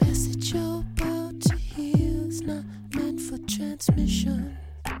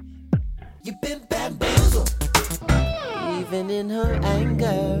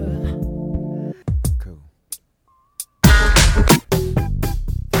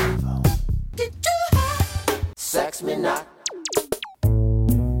touch me not.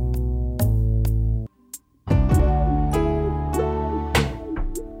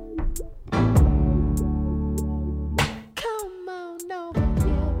 Come on over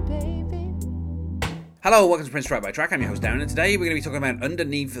here, baby. Hello, welcome to Prince Track by Track. I'm your host Darren, and today we're going to be talking about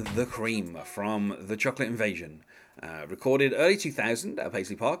Underneath the Cream from The Chocolate Invasion. Recorded early 2000 at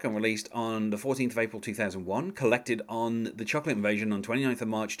Paisley Park and released on the 14th of April 2001, collected on The Chocolate Invasion on 29th of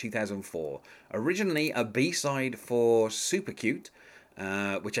March 2004. Originally a B-side for Super Cute,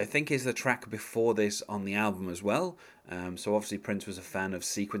 which I think is the track before this on the album as well. So obviously Prince was a fan of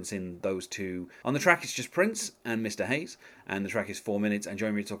sequencing those two. On the track it's just Prince and Mr. Hayes, and the track is 4 minutes, and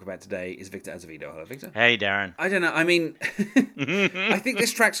joining me to talk about today is Victor Azevedo. Hello, Victor. Hey, Darren. I don't know. I mean, I think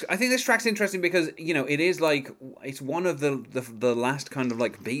this track's interesting because it is like it's one of the last kind of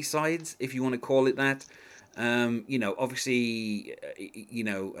like B-sides, if you want to call it that. Obviously,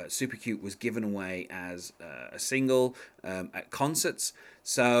 Super Cute was given away as a single at concerts,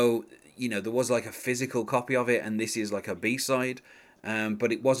 so there was like a physical copy of it, and this is like a B-side,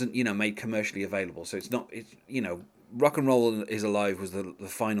 but it wasn't made commercially available. So it's Rock and Roll is Alive was the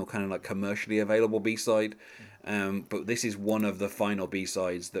final kind of like commercially available B-side, but this is one of the final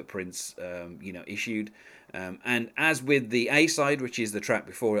B-sides that Prince issued. And as with the A-side, which is the track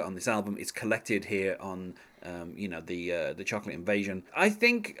before it on this album, it's collected here on the Chocolate Invasion. I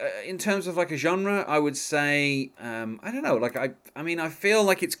think in terms of like a genre, I would say I don't know. Like I feel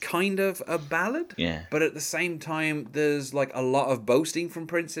like it's kind of a ballad. Yeah. But at the same time, there's like a lot of boasting from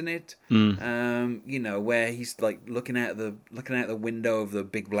Prince in it. Where he's like looking out the window of the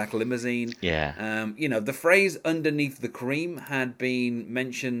big black limousine. Yeah. The phrase "underneath the cream" had been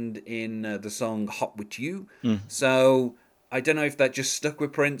mentioned in the song "Hot with You." So I don't know if that just stuck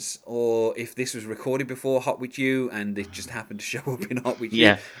with Prince or if this was recorded before Hot With You and it just happened to show up in Hot With You.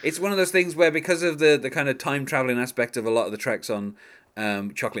 Yeah. It's one of those things where because of the kind of time traveling aspect of a lot of the tracks on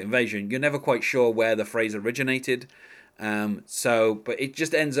Chocolate Invasion, you're never quite sure where the phrase originated. But it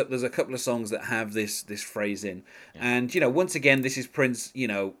just ends up, there's a couple of songs that have this phrase in. Yeah. And, once again, this is Prince,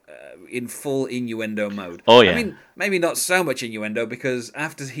 in full innuendo mode. Oh, yeah. I mean, maybe not so much innuendo because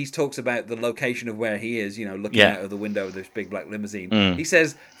after he talks about the location of where he is, looking out of the window of this big black limousine, he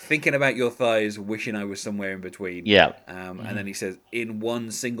says, thinking about your thighs, wishing I was somewhere in between. Yeah. And then he says, in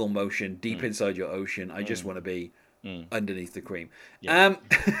one single motion, deep inside your ocean, I just want to be underneath the cream. Yeah.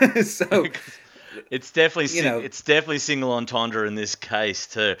 So... It's definitely single entendre in this case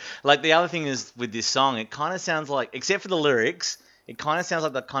too. Like the other thing is with this song, it kind of sounds like, except for the lyrics, it kind of sounds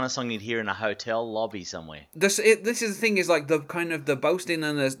like the kind of song you'd hear in a hotel lobby somewhere. This is the thing is like the kind of the boasting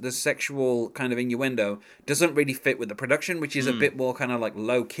and the sexual kind of innuendo doesn't really fit with the production, which is a bit more kind of like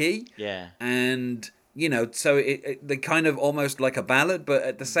low key. Yeah. And so they kind of almost like a ballad, but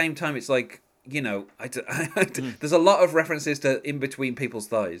at the same time, it's like there's a lot of references to in between people's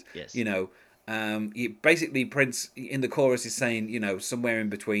thighs. Yes. Basically Prince in the chorus is saying, somewhere in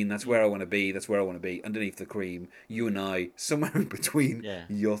between, that's where I want to be, underneath the cream, you and I, somewhere in between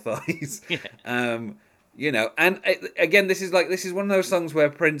your thighs. Yeah. And again, this is one of those songs where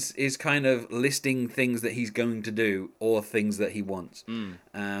Prince is kind of listing things that he's going to do or things that he wants. And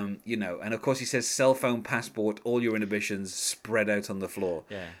of course he says cell phone, passport, all your inhibitions spread out on the floor.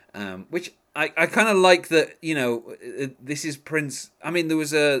 Yeah. Which I kind of like that, this is Prince. I mean,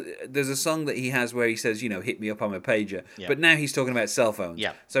 there's a song that he has where he says, hit me up on my pager. Yeah. But now he's talking about cell phones.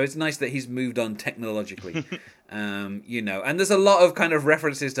 Yeah. So it's nice that he's moved on technologically. And there's a lot of kind of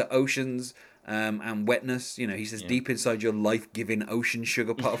references to oceans and wetness. He says, deep inside your life-giving ocean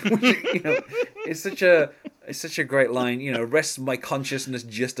sugar pop. Which, it's such a great line. Rest my consciousness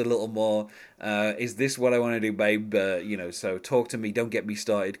just a little more. Is this what I want to do, babe? So talk to me. Don't get me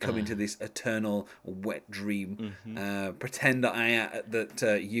started. Come into this eternal wet dream. Pretend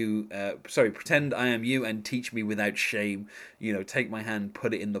pretend I am you and teach me without shame. Take my hand,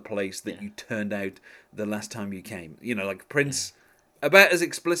 put it in the place that you turned out the last time you came. Like Prince, about as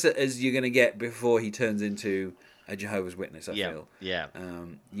explicit as you're going to get before he turns into a Jehovah's Witness, I feel. Yeah.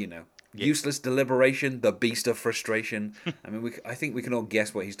 Useless deliberation, the beast of frustration. I mean, I think we can all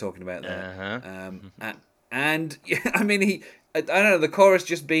guess what he's talking about there. And I mean, I don't know, the chorus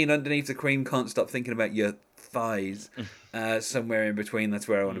just being underneath the cream, can't stop thinking about your thighs, somewhere in between. That's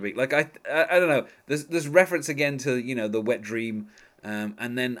where I want to be. Like I don't know. There's reference again to the wet dream.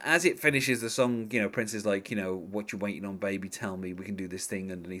 And then as it finishes the song, Prince is like, what you waiting on, baby? Tell me, we can do this thing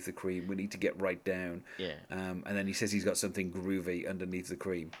underneath the cream. We need to get right down. Yeah. And then he says he's got something groovy underneath the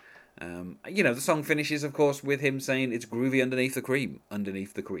cream. The song finishes, of course, with him saying it's groovy underneath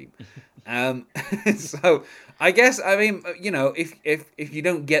the cream. Um, so I guess, I mean, if you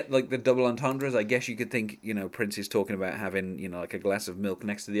don't get like the double entendres, I guess you could think, Prince is talking about having, like a glass of milk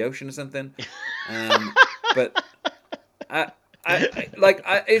next to the ocean or something. But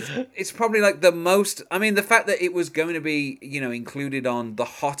it's probably like the most. I mean, the fact that it was going to be included on the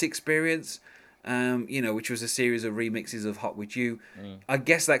Hot Experience, which was a series of remixes of Hot with You. I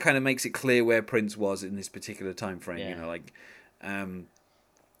guess that kind of makes it clear where Prince was in this particular time frame.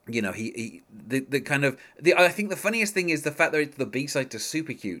 The kind of I think the funniest thing is the fact that it's the B side to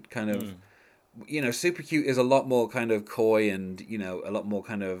Super Cute. Kind of, Super Cute is a lot more kind of coy and a lot more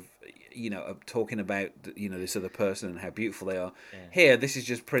kind of talking about this other person and how beautiful they are. Here, this is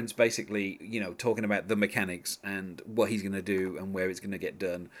just Prince basically talking about the mechanics and what he's going to do and where it's going to get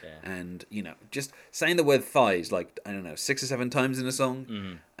done, and just saying the word thighs like, I don't know, 6 or 7 times in a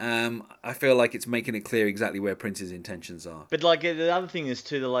song. I feel like it's making it clear exactly where Prince's intentions are. But like the other thing is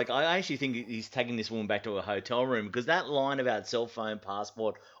too, that like I actually think he's taking this woman back to a hotel room, because that line about cell phone,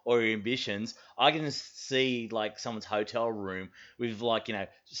 passport, or your ambitions, I can see like someone's hotel room with like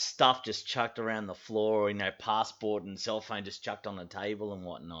stuff just chucked around the floor, or passport and cell phone just chucked on the table and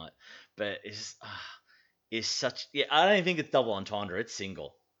whatnot. But it's such, I don't think it's double entendre. It's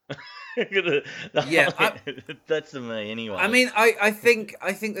single. Yeah, that's to me anyway. I mean, I think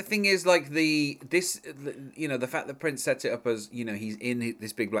the thing is like the fact that Prince sets it up as he's in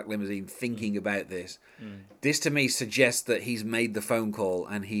this big black limousine thinking about this. This to me suggests that he's made the phone call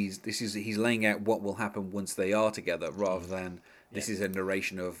and he's laying out what will happen once they are together, rather than this is a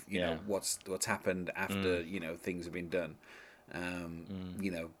narration of what's happened after things have been done.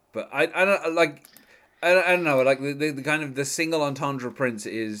 But I don't like. I don't know, like the kind of the single entendre Prince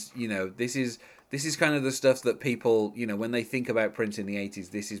is, this is kind of the stuff that people, when they think about Prince in the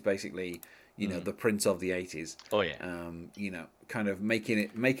 80s, this is basically, the Prince of the 80s. Oh yeah. Kind of making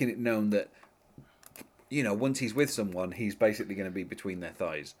it known that, once he's with someone, he's basically going to be between their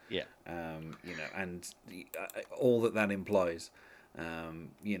thighs. Yeah. And all that implies,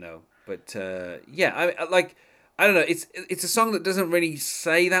 but I don't know. It's a song that doesn't really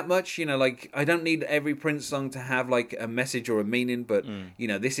say that much. Like, I don't need every Prince song to have like a message or a meaning, but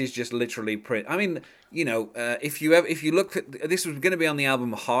this is just literally Prince. I mean, if you look at, this was going to be on the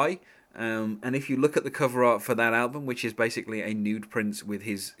album High, and if you look at the cover art for that album, which is basically a nude Prince with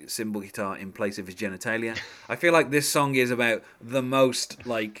his cymbal guitar in place of his genitalia, I feel like this song is about the most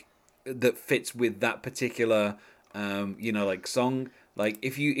like that fits with that particular song. Like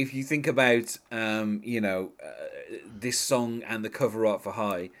if you think about this song and the cover art for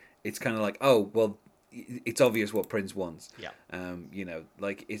High, it's kind of like, oh well, it's obvious what Prince wants. Yeah.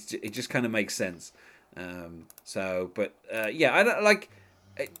 Like it just kind of makes sense. I don't like.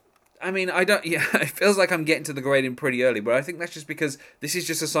 I mean, I don't. Yeah, it feels like I'm getting to the grading pretty early, but I think that's just because this is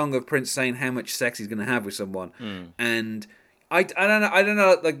just a song of Prince saying how much sex he's going to have with someone, and I don't know. I don't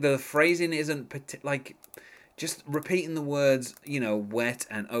know. Like the phrasing isn't like. Just repeating the words, wet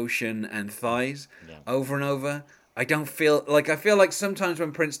and ocean and thighs over and over. I feel like sometimes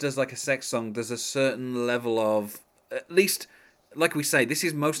when Prince does like a sex song, there's a certain level of, at least, like we say, this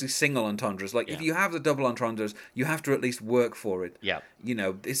is mostly single entendres. Like if you have the double entendres, you have to at least work for it. Yeah.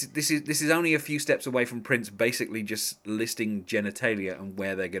 This is only a few steps away from Prince basically just listing genitalia and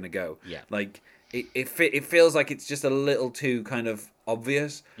where they're gonna go. Yeah. Like it feels like it's just a little too kind of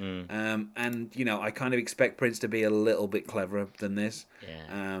obvious, and I kind of expect Prince to be a little bit cleverer than this.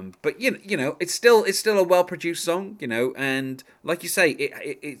 But it's still a well produced song, and like you say,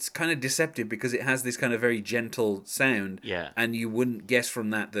 it's kind of deceptive because it has this kind of very gentle sound, and you wouldn't guess from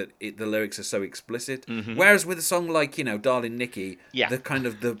that the lyrics are so explicit. Whereas with a song like Darling Nikki, the kind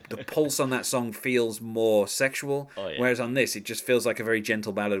of the pulse on that song feels more sexual. Whereas on this, it just feels like a very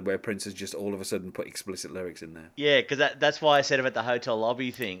gentle ballad where Prince has just all of a sudden put explicit lyrics in there. Yeah, because that's why I said about the hotel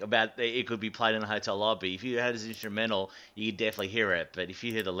lobby thing, about it could be played in a hotel lobby. If you had this instrumental, you could definitely hear it, but if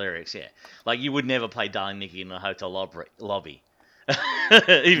you hear the lyrics, like you would never play Darling Nikki in a hotel lobby.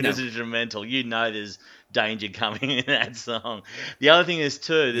 Even as instrumental, there's danger coming in that song. The other thing is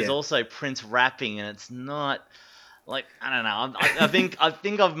too, there's also Prince rapping, and it's not like, I don't know. I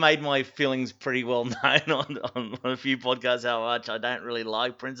think I've made my feelings pretty well known on a few podcasts how much I don't really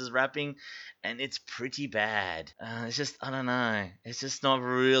like Prince's rapping. And it's pretty bad. It's just, I don't know. It's just not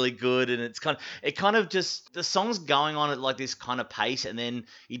really good, and it kind of just, the song's going on at like this kind of pace, and then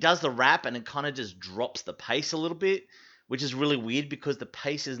he does the rap, and it kind of just drops the pace a little bit, which is really weird because the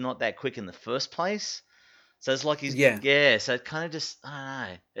pace is not that quick in the first place. So it's like so it kind of just, I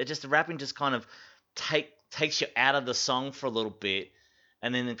don't know. It just, the rapping just kind of takes you out of the song for a little bit,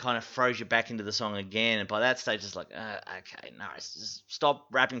 and then it kind of throws you back into the song again. And by that stage, it's like, okay, no, just stop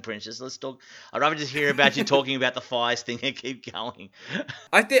rapping, Prince. Just let's talk. I'd rather just hear about you talking about the fires thing and keep going.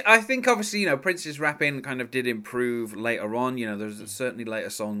 I think obviously, Prince's rapping kind of did improve later on. There's certainly later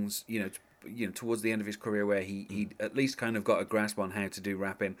songs, towards the end of his career where he at least kind of got a grasp on how to do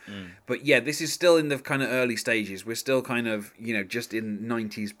rapping. But yeah, this is still in the kind of early stages. We're still kind of, just in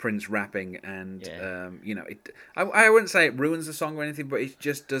 90s Prince rapping, and I wouldn't say it ruins the song or anything, but it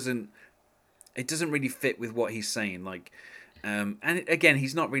just doesn't really fit with what he's saying. Like, and again,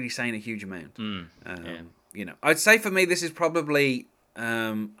 he's not really saying a huge amount. I'd say for me, this is probably,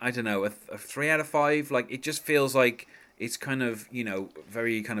 I don't know, a 3 out of 5. Like, it just feels like it's kind of,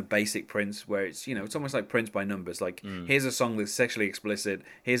 very kind of basic Prince, where it's, it's almost like Prince by numbers. Like, here's a song that's sexually explicit.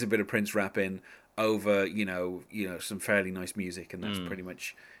 Here's a bit of Prince rapping over, some fairly nice music, and that's pretty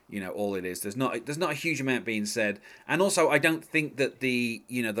much, all it is. There's not a huge amount being said, and also I don't think that the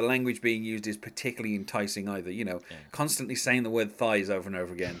language being used is particularly enticing either. Constantly saying the word thighs over and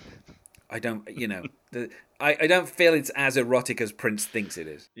over again. I don't, I don't feel it's as erotic as Prince thinks it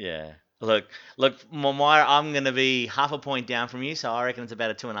is. Yeah. Look, I'm going to be half a point down from you, so I reckon it's about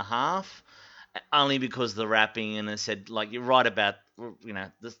a 2.5. Only because the rapping, and I said, like, you're right about,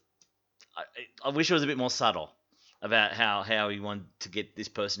 this. I wish it was a bit more subtle about how he wanted to get this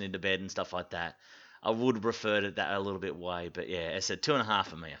person into bed and stuff like that. I would have preferred that a little bit way, but yeah, I said 2.5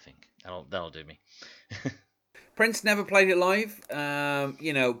 for me, I think. That'll do me. Prince never played it live,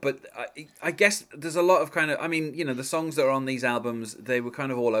 but I guess there's a lot of kind of, the songs that are on these albums, they were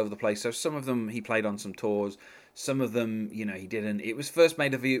kind of all over the place. So some of them he played on some tours, some of them, he didn't. It was first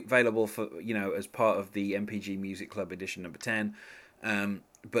made available for, as part of the MPG Music Club edition number 10.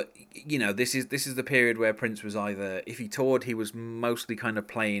 But, this is the period where Prince was either, if he toured, he was mostly kind of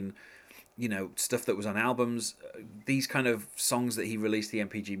playing, stuff that was on albums. These kind of songs that he released the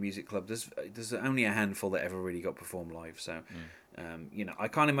MPG Music Club, there's only a handful that ever really got performed live. So, I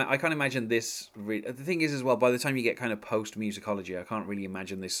can't imagine this. The thing is as well, by the time you get kind of post musicology, I can't really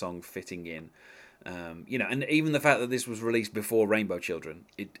imagine this song fitting in. And even the fact that this was released before Rainbow Children,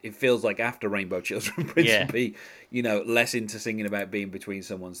 it feels like after Rainbow Children, Prince would be, less into singing about being between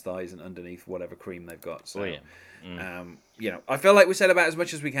someone's thighs and underneath whatever cream they've got. So, I feel like we said about as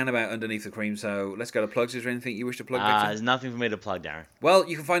much as we can about Underneath the Cream, so let's go to plugs. Is there anything you wish to plug, Victor? There's nothing for me to plug, Darren. Well,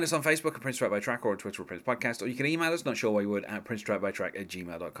 you can find us on Facebook at Prince Track by Track, or on Twitter at Prince Podcast, or you can email us, not sure why you would, at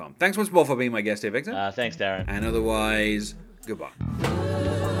princetrackbytrack@gmail.com. Thanks once more for being my guest here, Victor. Thanks, Darren. And otherwise, goodbye.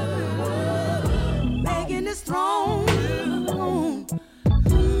 Making it strong.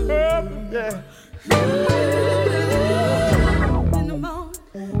 Yeah.